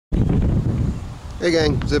Hey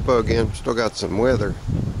gang, Zippo again. Still got some weather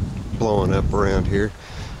blowing up around here.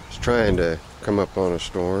 Just trying to come up on a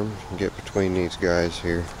storm and get between these guys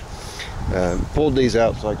here. Pulled these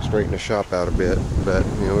out so I can straighten the shop out a bit, but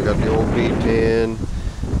you know, we got the old B10,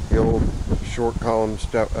 the old short column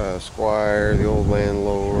Squire, the old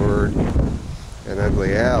Landlord, and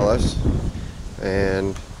Ugly Alice.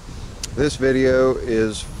 And this video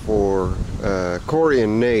is for Corey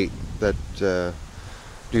and Nate that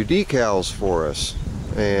do decals for us,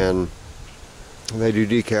 and they do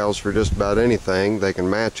decals for just about anything. They can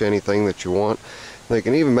match anything that you want. They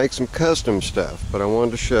can even make some custom stuff, but I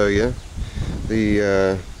wanted to show you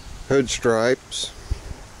the hood stripes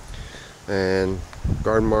and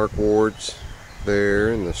garden mark wards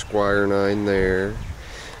there, and the Squire 9 there,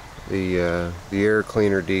 the air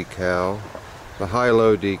cleaner decal, the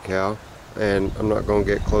high-low decal, and I'm not going to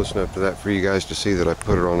get close enough to that for you guys to see that I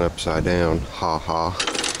put it on upside down, ha.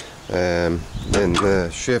 Then the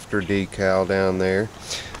shifter decal down there,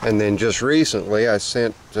 and then just recently I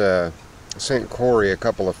sent Corey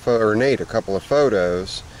Nate a couple of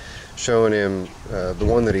photos showing him the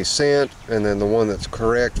one that he sent, and then the one that's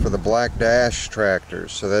correct for the black dash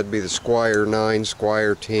tractors. So that'd be the Squire 9,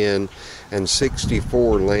 Squire 10, and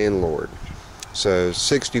 64 Landlord. So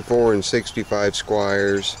 64 and 65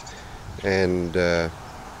 Squires, and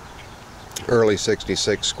early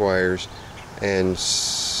 66 Squires, and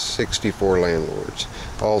 64 Landlords.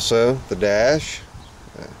 Also the dash,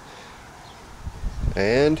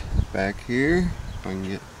 and back here, if I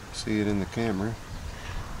can see it in the camera,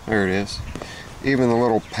 there it is. Even the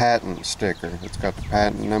little patent sticker, it's got the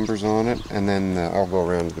patent numbers on it, and then I'll go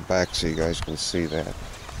around to the back so you guys can see that.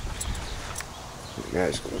 You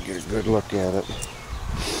guys can get a good look at it.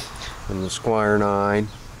 And the Squire 9,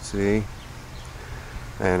 see,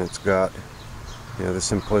 and it's got, you know, the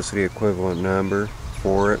simplicity equivalent number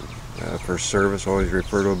for it. For service, always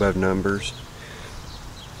refer to above numbers.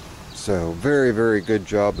 So very good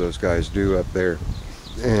job those guys do up there.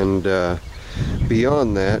 And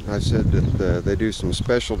beyond that, I said that they do some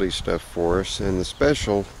specialty stuff for us. And the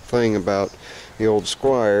special thing about the old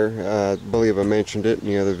Squire, I believe I mentioned it in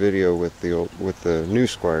the other video with the new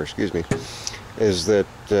Squire, excuse me, is that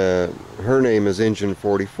her name is Engine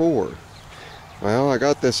 44. Well, I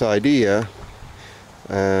got this idea.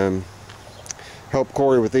 Helped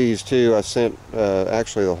Corey with these too. I sent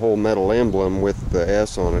actually the whole metal emblem with the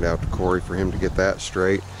S on it out to Corey for him to get that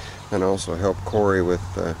straight, and also helped Corey with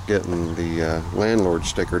getting the Landlord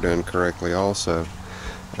sticker done correctly also,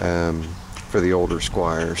 for the older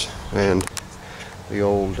Squires, and the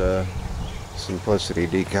old simplicity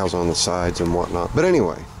decals on the sides and whatnot. But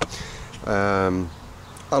anyway, I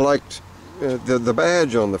liked the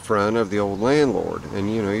badge on the front of the old Landlord,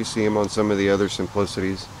 and you know, you see him on some of the other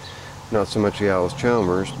simplicities. Not so much the Alice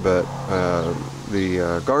Chalmers, but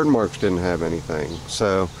the garden marks didn't have anything.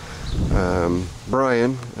 So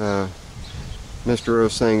Brian, Mr.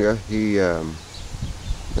 Osenga, he,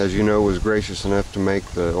 as you know, was gracious enough to make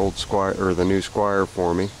the old Squire, or the new Squire,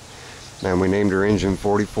 for me, and we named her Engine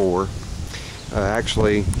 44.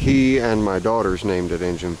 Actually, he and my daughters named it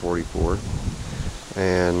Engine 44,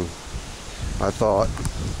 and I thought,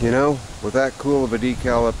 you know, with that cool of a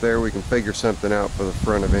decal up there, we can figure something out for the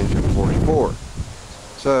front of Engine 44.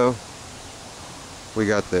 So we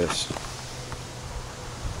got this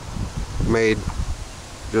made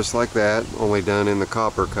just like that, only done in the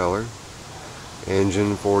copper color,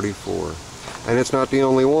 Engine 44. And it's not the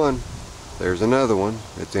only one. There's another one.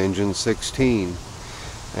 It's Engine 16,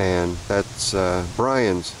 and that's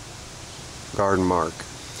Brian's garden mark.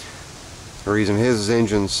 The reason his is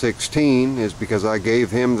Engine 16 is because I gave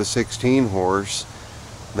him the 16 horse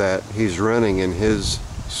that he's running in his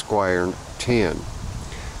Squire 10.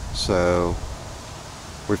 So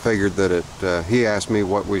we figured that he asked me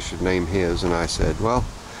what we should name his, and I said, well,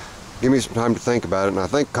 give me some time to think about it. And I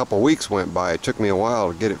think a couple weeks went by. It took me a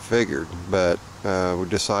while to get it figured, but we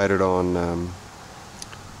decided on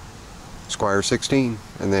Squire 16,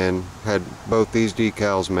 and then had both these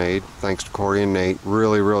decals made thanks to Corey and Nate.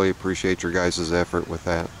 Really appreciate your guys' effort with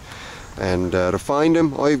that. And to find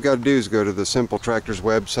them, all you've got to do is go to the Simple Tractors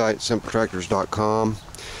website, simpletractors.com,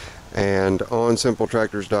 and on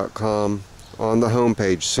simpletractors.com, on the home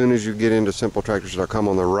page, as soon as you get into simpletractors.com,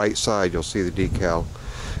 on the right side you'll see the decal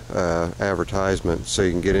advertisement, so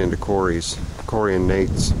you can get into Corey and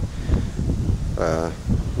Nate's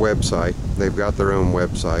website. They've got their own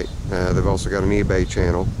website. They've also got an eBay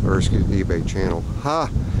channel, or excuse me, eBay channel,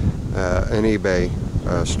 an eBay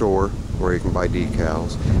store where you can buy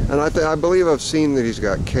decals. And I believe I've seen that he's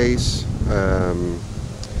got case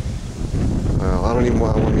well, I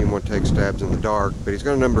wouldn't even want to take stabs in the dark, but he's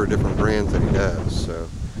got a number of different brands that he does, so,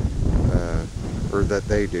 or that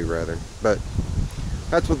they do rather. But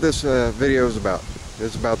that's what this video is about.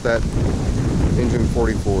 It's about that engine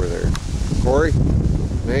 44 there. Corey,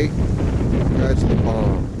 Nate, you guys are the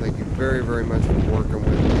bomb. Thank you very, very much for working with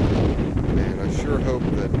me. And I sure hope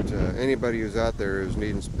that anybody who's out there who's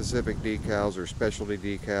needing specific decals or specialty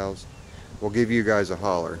decals will give you guys a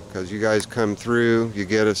holler, because you guys come through, you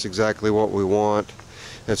get us exactly what we want.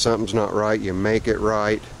 If something's not right, you make it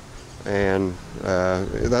right, and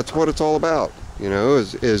that's what it's all about, you know,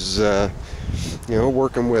 is you know,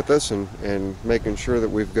 working with us and making sure that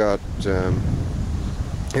we've got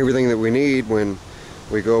everything that we need when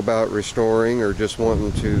we go about restoring or just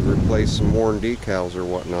wanting to replace some worn decals or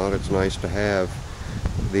whatnot. It's nice to have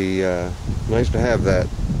the that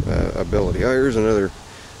ability. Oh, here's another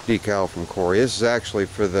decal from Corey. This is actually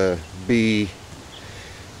for the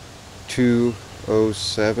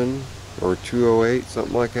B207 or 208,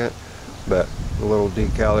 something like that. But a little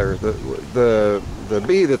decal there. The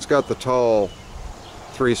B that's got the tall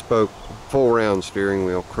 3-spoke full round steering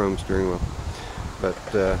wheel, chrome steering wheel. But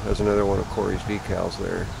there's another one of Corey's decals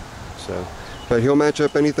there. So, but he'll match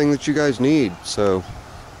up anything that you guys need. So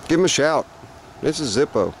give him a shout. This is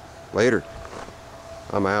Zippo. Later.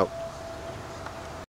 I'm out.